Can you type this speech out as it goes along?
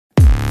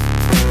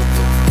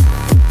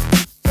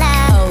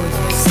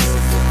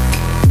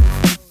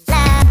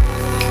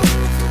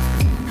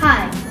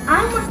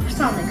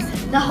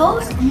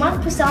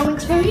Marc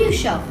Review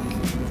Show.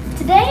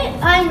 Today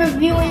I'm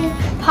reviewing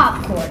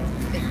popcorn.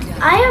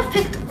 I have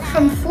picked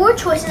from 4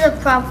 choices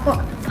of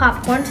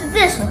popcorn to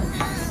this one.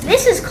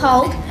 This is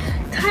called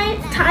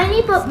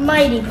Tiny But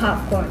Mighty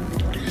Popcorn.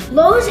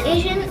 Lowe's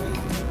Asian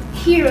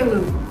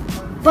Hero.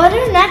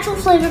 Butter natural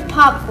flavored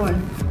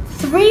popcorn.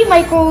 3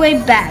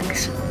 microwave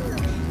bags.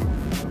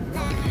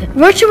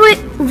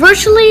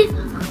 Virtually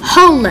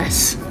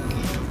holeless.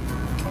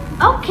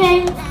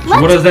 Okay.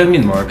 What does that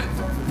mean, Mark?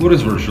 What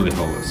is virtually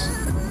holeless?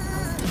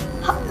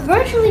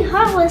 Virtually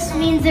holeless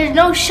means there's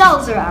no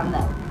shells around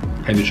them.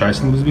 Have you tried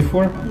some of this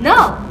before?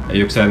 No. Are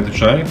you excited to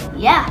try?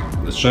 Yeah.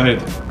 Let's try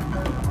it.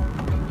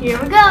 Here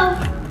we go.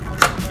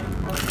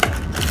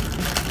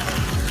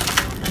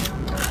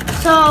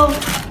 So,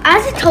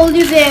 as I told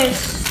you, there's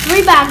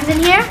 3 bags in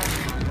here.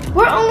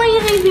 We're only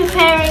going to be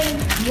preparing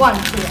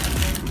 1 today.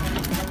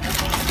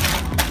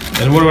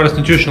 And what about its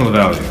nutritional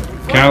value?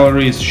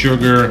 Calories,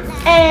 sugar?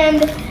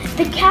 And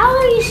the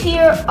calories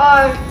here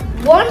are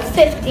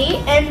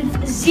 150 and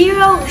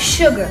 0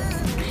 sugar.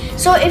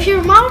 So if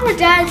your mom or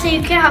dad say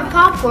you can't have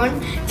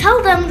popcorn,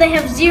 tell them they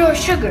have 0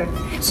 sugar,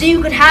 so you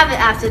could have it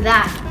after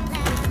that.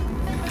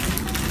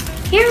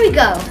 Here we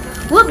go.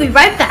 We'll be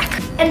right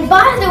back. And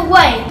by the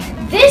way,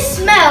 this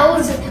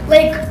smells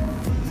like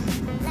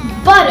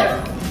butter,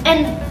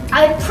 and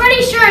I'm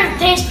pretty sure it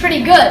tastes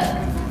pretty good.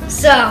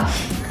 So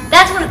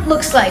that's what it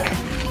looks like.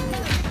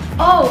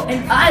 Oh,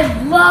 and I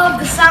love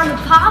the sound of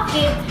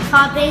popping.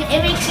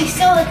 It makes me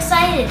so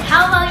excited.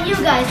 How about you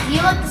guys? Do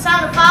you like the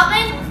sound of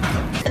popping?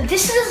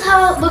 This is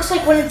how it looks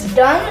like when it's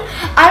done.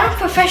 I'm a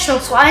professional,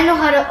 so I know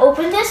how to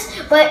open this.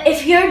 But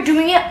if you're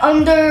doing it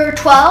under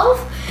 12,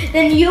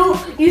 then you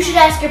should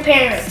ask your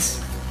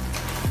parents,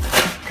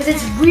 because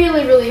it's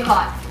really, really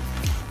hot.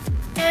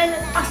 And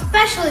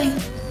especially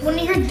when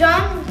you're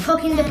done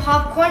cooking the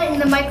popcorn in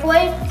the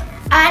microwave,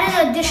 add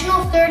an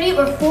additional 30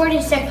 or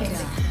 40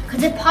 seconds,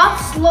 because it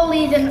pops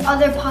slowly than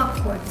other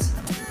popcorns.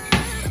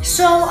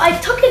 So I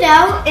took it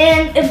out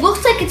and it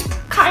looks like it's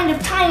kind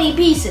of tiny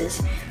pieces.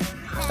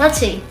 Let's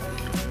see.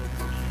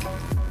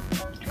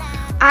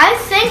 I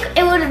think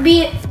it would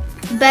be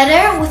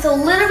better with a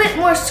little bit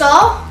more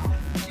salt.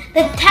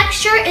 The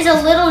texture is a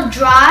little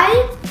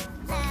dry,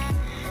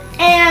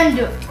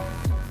 and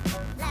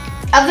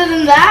other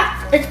than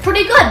that, it's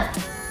pretty good.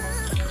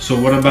 So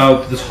what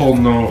about this whole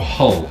no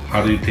hull?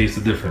 How do you taste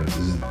the difference?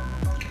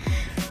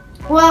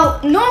 Well,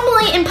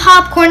 normally in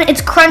popcorn,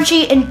 it's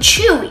crunchy and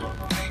chewy.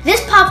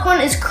 This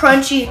popcorn is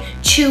crunchy,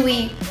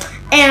 chewy,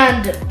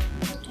 and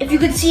if you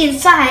could see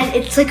inside,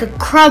 it's like a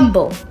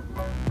crumble.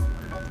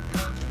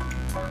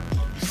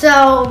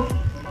 So,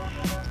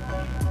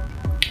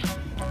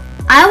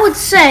 I would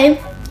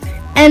say,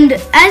 and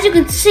as you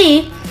can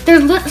see,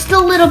 there's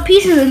still little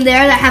pieces in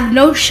there that have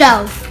no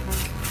shells.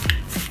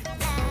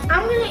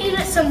 I'm gonna eat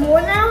it some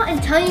more now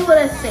and tell you what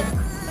I think.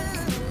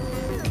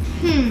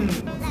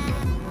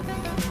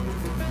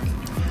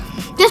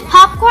 This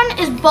popcorn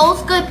is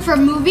both good for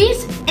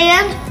movies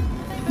and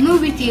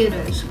movie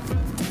theaters.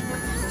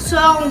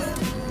 So,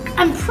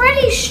 I'm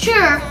pretty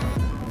sure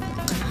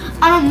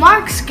on a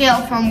Marc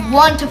scale from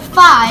 1 to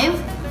 5,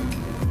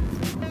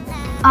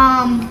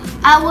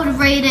 I would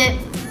rate it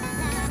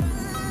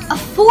a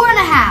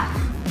 4.5,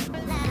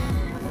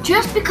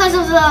 just because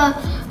of the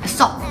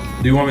salt.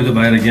 Do you want me to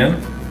buy it again?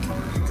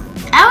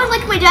 I would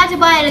like my dad to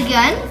buy it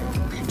again.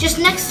 Just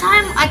next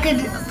time I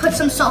could put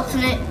some salt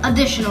in it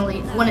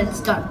additionally when it's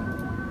done.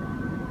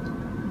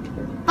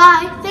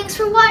 Bye, thanks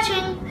for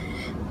watching.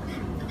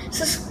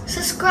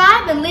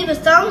 Subscribe and leave a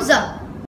thumbs up.